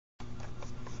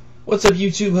What's up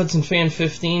YouTube,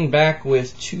 Hudsonfan15 back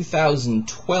with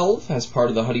 2012 as part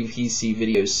of the Huddy PC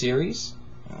video series.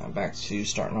 Back to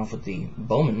starting off with the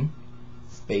Bowman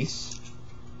base.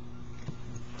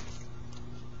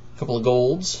 A couple of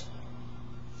golds.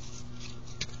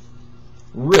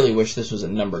 Really wish this was a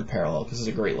numbered parallel because it's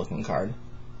a great looking card.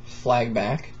 Flag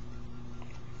back.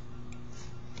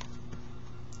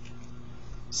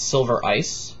 Silver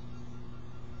ice.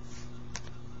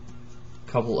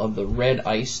 Couple of the red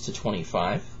ice to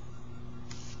 25,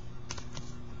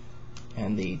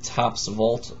 and the Topps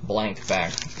Vault blank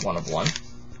back 1 of 1.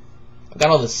 I've got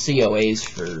all the COAs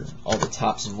for all the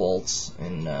Topps Vaults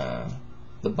in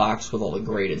the box with all the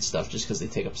graded stuff just because they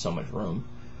take up so much room.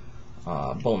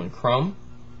 Bowman Chrome,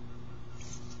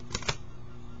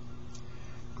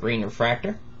 green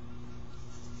refractor,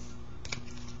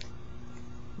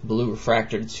 blue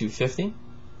refractor to 250.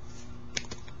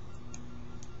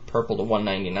 Purple to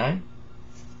 199,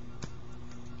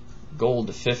 gold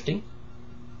to 50,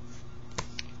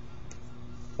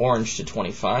 orange to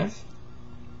 25,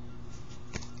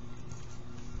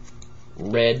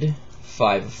 red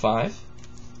 5 of 5,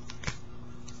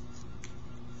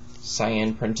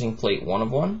 cyan printing plate 1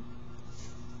 of 1,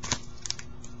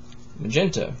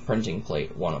 magenta printing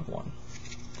plate 1 of 1,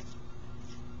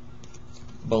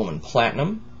 Bowman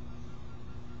Platinum,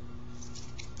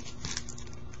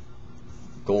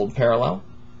 gold parallel,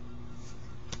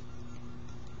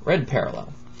 red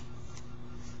parallel,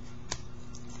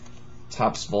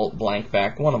 Topps Vault blank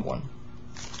back 1 of 1.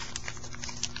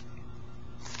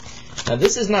 Now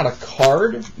this is not a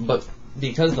card, but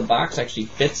because the box actually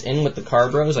fits in with the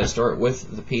card rows, I store it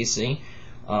with the PC.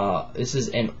 This is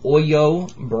an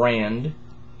Oyo brand.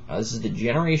 This is the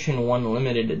Generation 1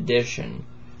 limited edition.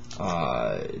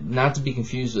 Not to be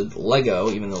confused with Lego,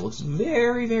 even though it looks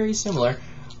very, very similar.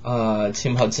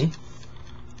 Tim Hudson.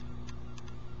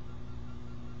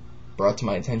 Brought to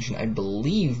my attention, I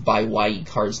believe, by YE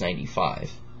Cards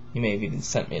 95. He may have even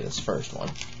sent me this first one.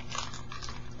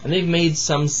 And they've made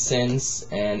some since,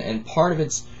 and part of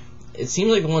it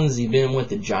seems like the ones he's been with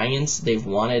the Giants, they've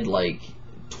wanted like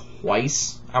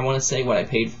twice, I want to say, what I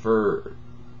paid for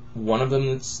one of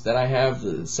them that I have,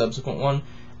 the subsequent one,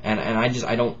 and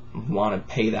I don't want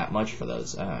to pay that much for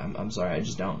those. I'm sorry, I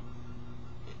just don't.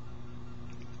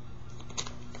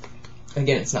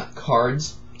 Again, it's not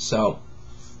cards, so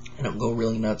I don't go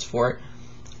really nuts for it.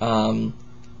 I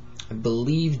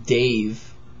believe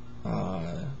Dave,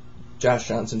 Josh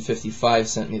Johnson 55,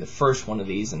 sent me the first one of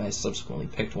these, and I subsequently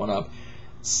picked one up.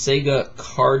 Sega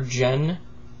Card Gen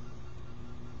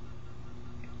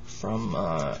from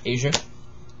Asia.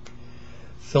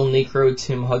 Phil Necro,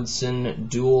 Tim Hudson,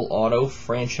 Dual Auto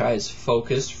Franchise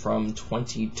Focus from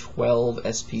 2012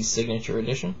 SP Signature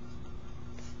Edition.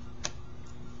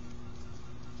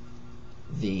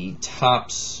 The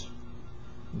Topps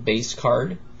base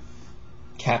card,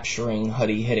 capturing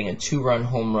Huddy hitting a 2-run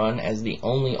home run as the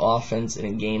only offense in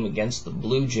a game against the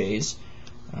Blue Jays,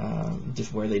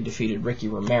 where they defeated Ricky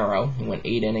Romero, who went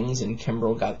 8 innings, and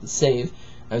Kimbrel got the save.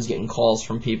 I was getting calls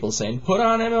from people saying, "Put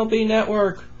on MLB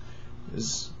Network,"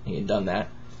 because he had done that.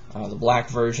 The black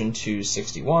version to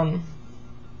 61,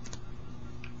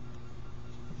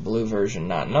 blue version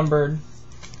not numbered,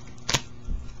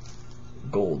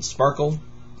 gold sparkle,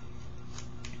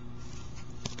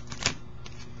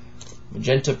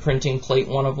 magenta printing plate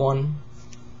 1 of 1,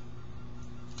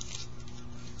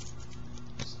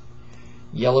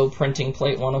 yellow printing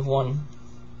plate 1 of 1,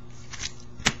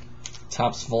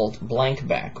 Topps Vault blank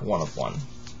back 1 of 1,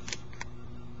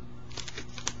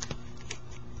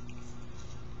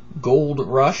 Gold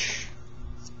Rush,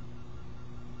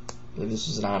 I believe this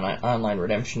is an online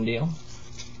redemption deal,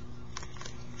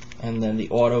 and then the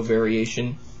auto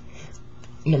variation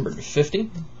numbered to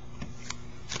 50.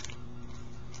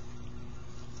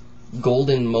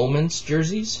 Golden Moments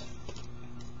jerseys.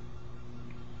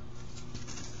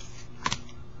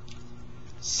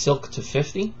 Silk to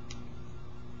 50.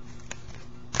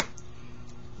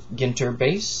 Ginter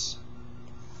base.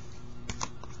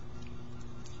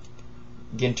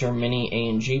 Ginter Mini A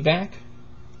and G back.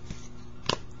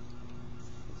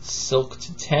 Silk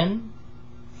to 10.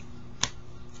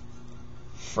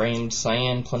 Framed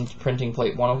cyan printing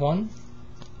plate 1 of 1.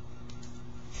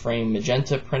 Framed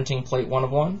magenta printing plate 1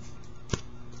 of 1.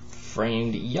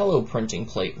 Framed yellow printing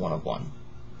plate 1 of 1.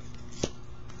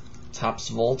 Topps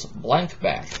Vault blank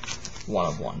back 1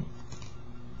 of 1.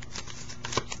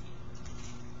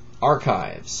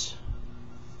 Archives.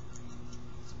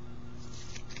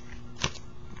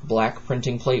 Black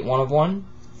printing plate 1 of 1.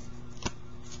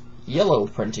 Yellow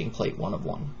printing plate 1 of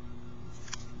 1.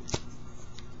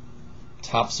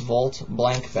 Topps Vault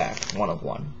blank back 1 of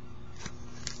 1.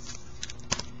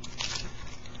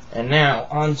 And now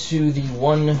on to the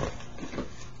one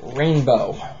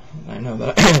rainbow I know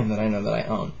that I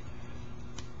own.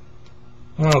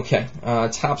 Okay,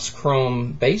 Topps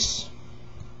Chrome base,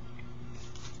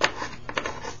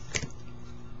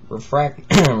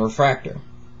 refractor,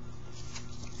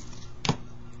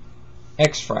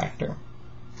 X-fractor,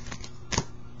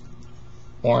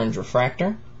 orange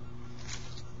refractor.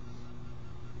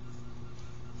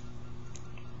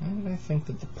 Why did I think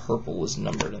that the purple was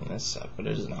numbered in this set, but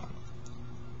it is not.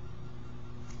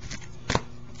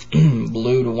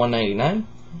 Blue to 199.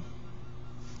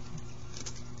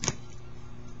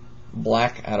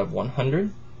 Black out of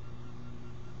 100.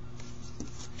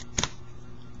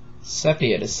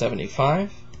 Sepia to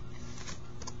 75.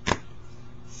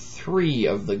 3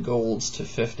 of the golds to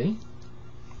 50.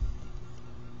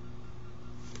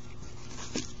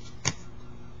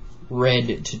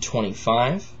 Red to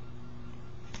 25.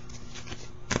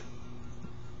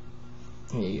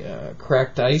 The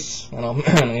cracked ice, and I'm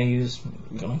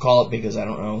gonna call it because I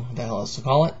don't know what the hell else to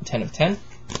call it. 10 of 10.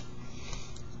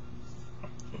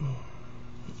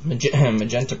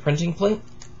 Magenta printing plate,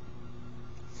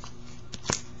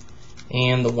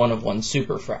 and the 1 of 1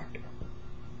 superfractor.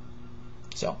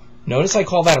 So notice I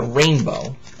call that a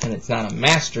rainbow, and it's not a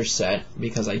master set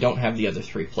because I don't have the other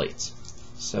 3 plates.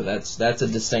 So that's a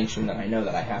distinction that I know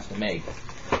that I have to make,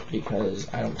 because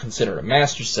I don't consider it a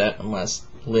master set unless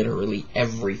literally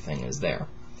everything is there.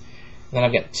 Then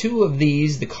I've got 2 of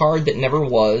these, the card that never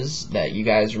was, that you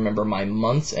guys remember my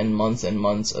months and months and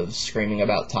months of screaming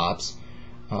about Topps.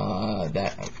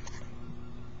 That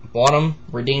bought them,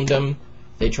 redeemed them,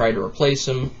 they tried to replace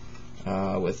them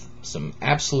with some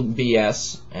absolute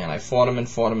BS, and I fought them and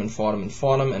fought them and fought them and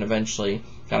fought them, and eventually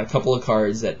got a couple of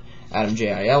cards that Adam J.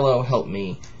 Aiello helped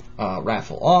me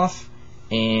raffle off,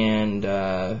 and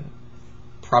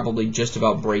probably just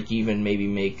about break even, maybe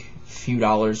make a few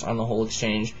dollars on the whole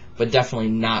exchange, but definitely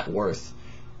not worth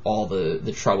all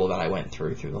the trouble that I went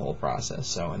through the whole process.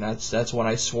 So, and that's when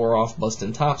I swore off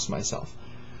busting Topps myself.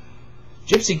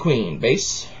 Gypsy Queen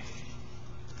base,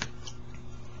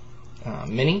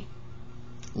 mini,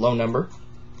 low number,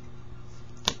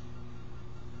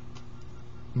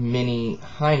 mini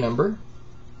high number,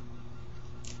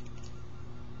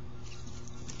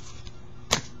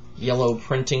 yellow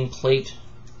printing plate,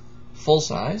 full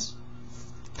size,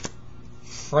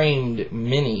 framed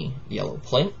mini yellow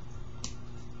plate,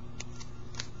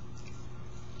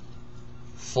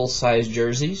 full size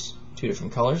jerseys, 2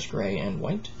 different colors, gray and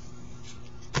white,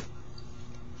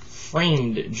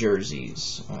 framed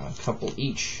jerseys, a couple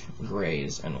each,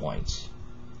 grays and whites.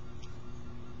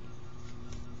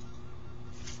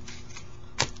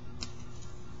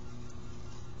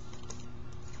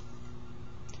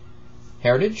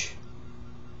 Heritage,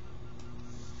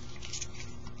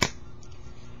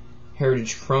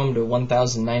 Heritage Chrome to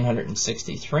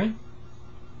 1,963.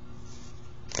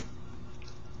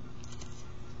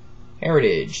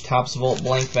 Heritage Topps Vault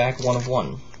Blank Back 1 of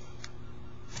 1.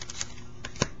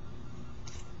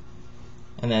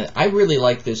 And then I really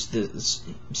like this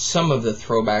some of the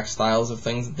throwback styles of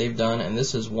things that they've done, and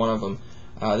this is one of them.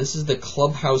 This is the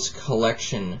Clubhouse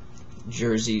Collection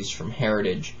jerseys from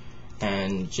Heritage,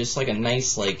 and just like a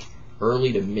nice like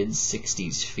early to mid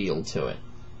 60s feel to it.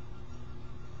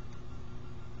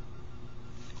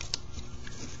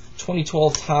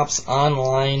 2012 Topps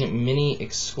Online Mini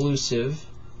Exclusive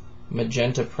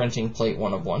Magenta Printing Plate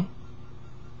 1 of 1.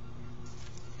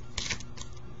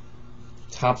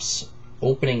 Topps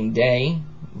Opening Day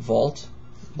Vault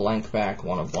Blank Back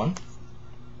 1 of 1.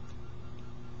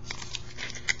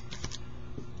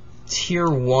 Tier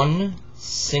 1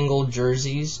 Single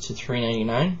Jerseys to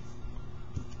 $3.99.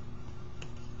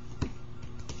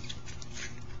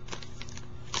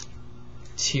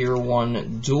 Tier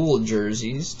 1 Dual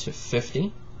Jerseys to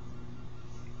 $50.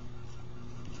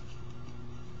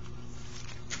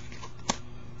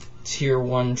 Tier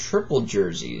 1 Triple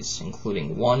Jerseys,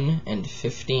 including 1 and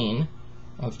 15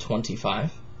 of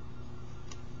 25.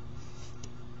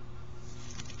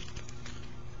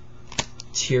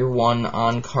 Tier 1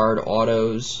 On-Card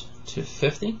Autos to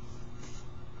 $50.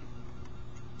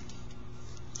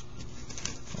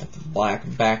 Got the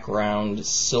black background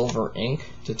silver ink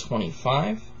to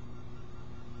 $25.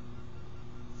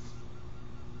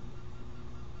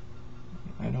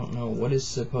 I don't know what is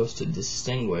supposed to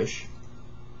distinguish.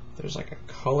 There's like a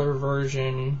color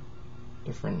version,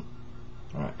 different.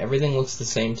 Everything looks the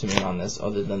same to me on this,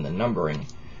 other than the numbering,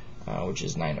 which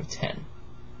is 9 of 10.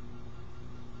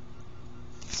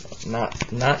 So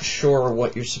not sure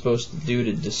what you're supposed to do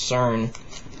to discern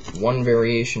one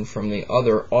variation from the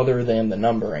other than the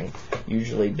numbering.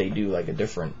 Usually they do like a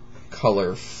different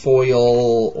color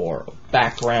foil or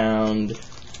background,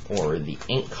 or the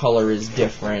ink color is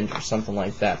different or something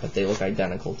like that, but they look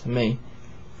identical to me.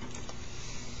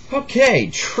 Okay,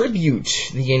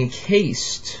 Tribute, the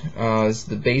encased, is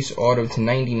the base auto to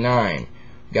 99.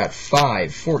 We got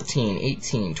 5, 14,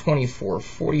 18, 24,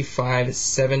 45,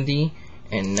 70,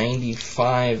 and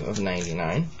 95 of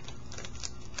 99.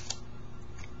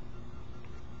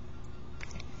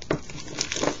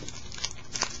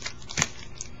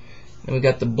 Then we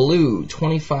got the blue,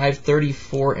 25,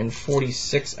 34, and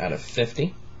 46 out of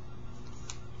 50.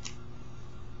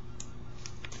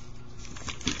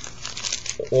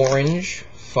 Orange,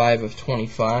 5 of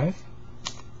 25.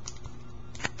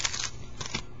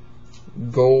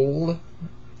 Gold,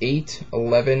 8,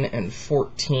 11, and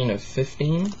 14 of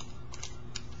 15.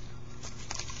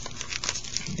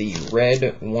 The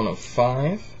red, 1 of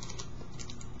 5.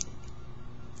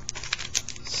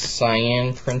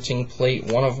 Cyan printing plate,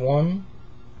 1 of 1.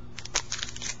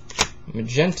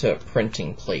 Magenta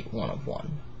printing plate, 1 of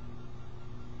 1.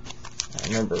 I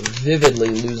remember vividly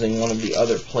losing one of the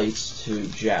other plates to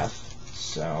Jeff,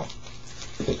 so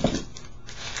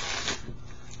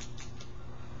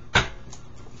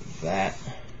that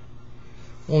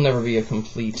will never be a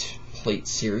complete plate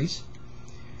series.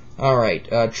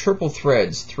 Alright, triple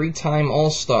threads, 3-time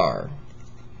All-Star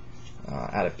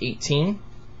out of 18.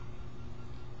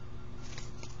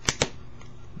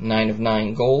 9 of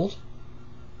 9 gold.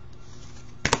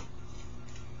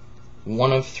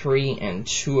 1 of 3 and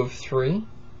 2 of 3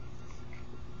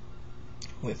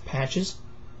 with patches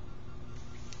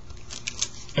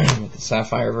with the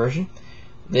sapphire version.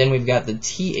 Then we've got the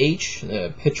TH,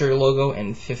 the pitcher logo,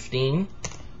 and 15.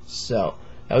 So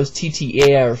that was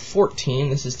TTAR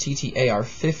 14. This is TTAR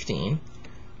 15.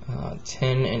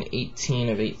 10 and 18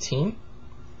 of 18.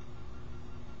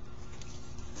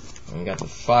 And we got the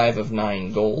 5 of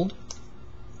 9 gold.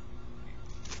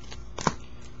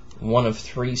 1 of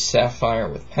 3 sapphire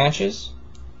with patches,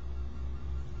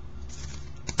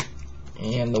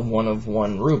 and the 1 of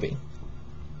 1 ruby.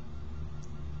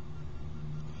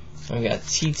 So we got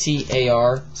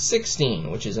TTAR 16,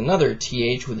 which is another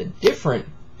TH with a different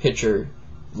pitcher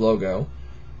logo,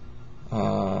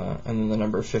 and then the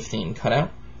number 15 cut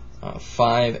out.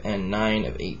 5 and 9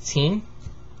 of 18.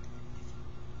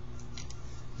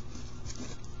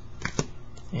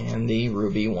 And the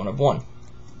ruby 1 of 1.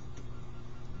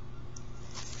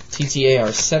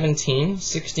 TTAR 17,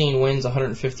 16 wins,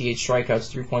 158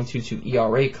 strikeouts, 3.22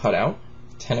 ERA cutout,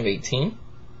 10 of 18.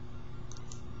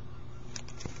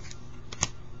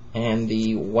 And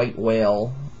the white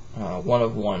whale, 1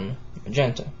 of 1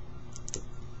 magenta.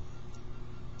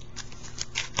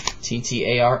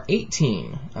 TTAR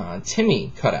 18,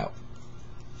 Timmy cutout,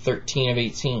 13 of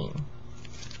 18.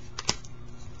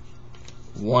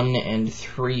 1 and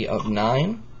 3 of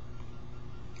 9.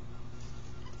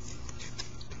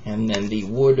 And then the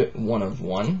wood 1 of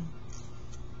 1,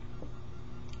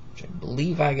 which I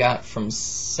believe I got from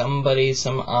somebody,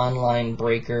 some online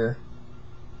breaker,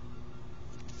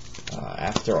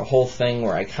 after a whole thing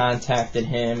where I contacted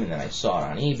him, and then I saw it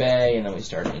on eBay, and then we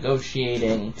started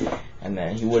negotiating, and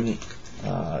then he wouldn't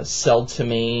sell to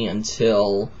me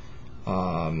until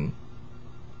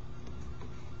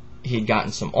he had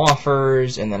gotten some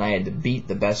offers, and then I had to beat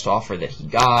the best offer that he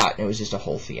got, and it was just a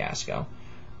whole fiasco.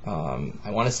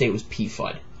 I want to say it was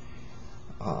PFUD.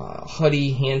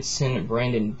 Huddy, Hanson,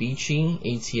 Brandon Beachy,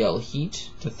 ATL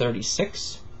Heat to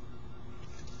 36.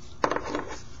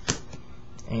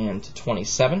 And to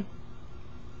 27.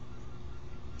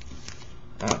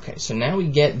 Okay, so now we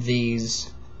get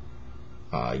these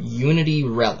Unity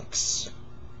relics.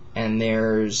 And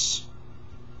there's,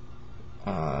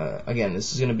 again,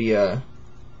 this is going to be a,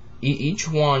 each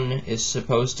one is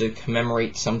supposed to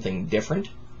commemorate something different.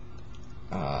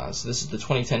 So this is the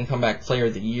 2010 Comeback Player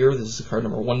of the Year. This is card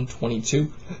number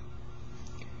 122.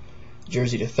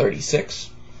 Jersey to 36.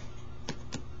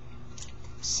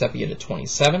 Sepia to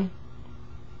 27.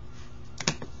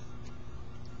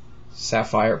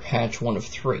 Sapphire patch 1 of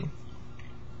 3.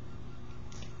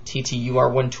 TTUR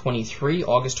 123,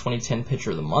 August 2010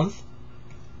 Pitcher of the Month,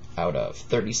 out of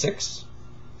 36.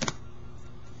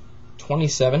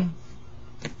 27.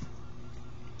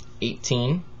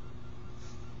 18.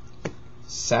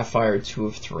 Sapphire 2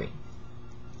 of 3.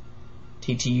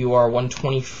 TTUR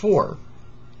 124,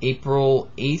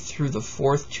 April 8th through the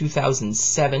 4th,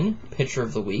 2007, Pitcher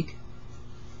of the Week,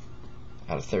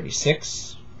 out of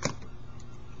 36.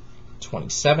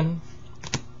 27.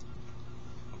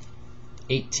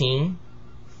 18.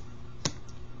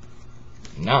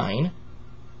 9.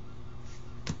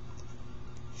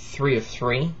 3 of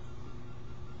 3.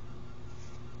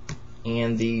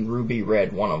 and the ruby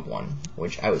red 1-of-1,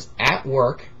 which I was at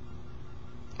work.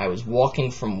 I was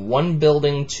walking from one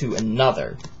building to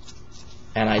another,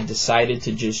 and I decided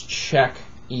to just check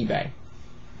eBay.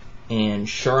 And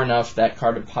sure enough, that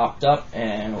card had popped up,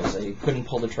 and it was a couldn't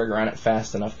pull the trigger on it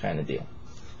fast enough kind of deal.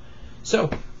 So,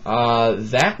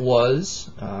 that was,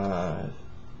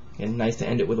 and nice to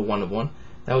end it with a 1-of-1.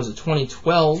 That was a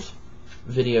 2012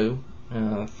 video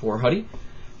for Huddy.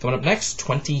 Coming up next,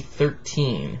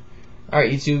 2013.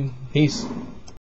 Alright, YouTube, peace.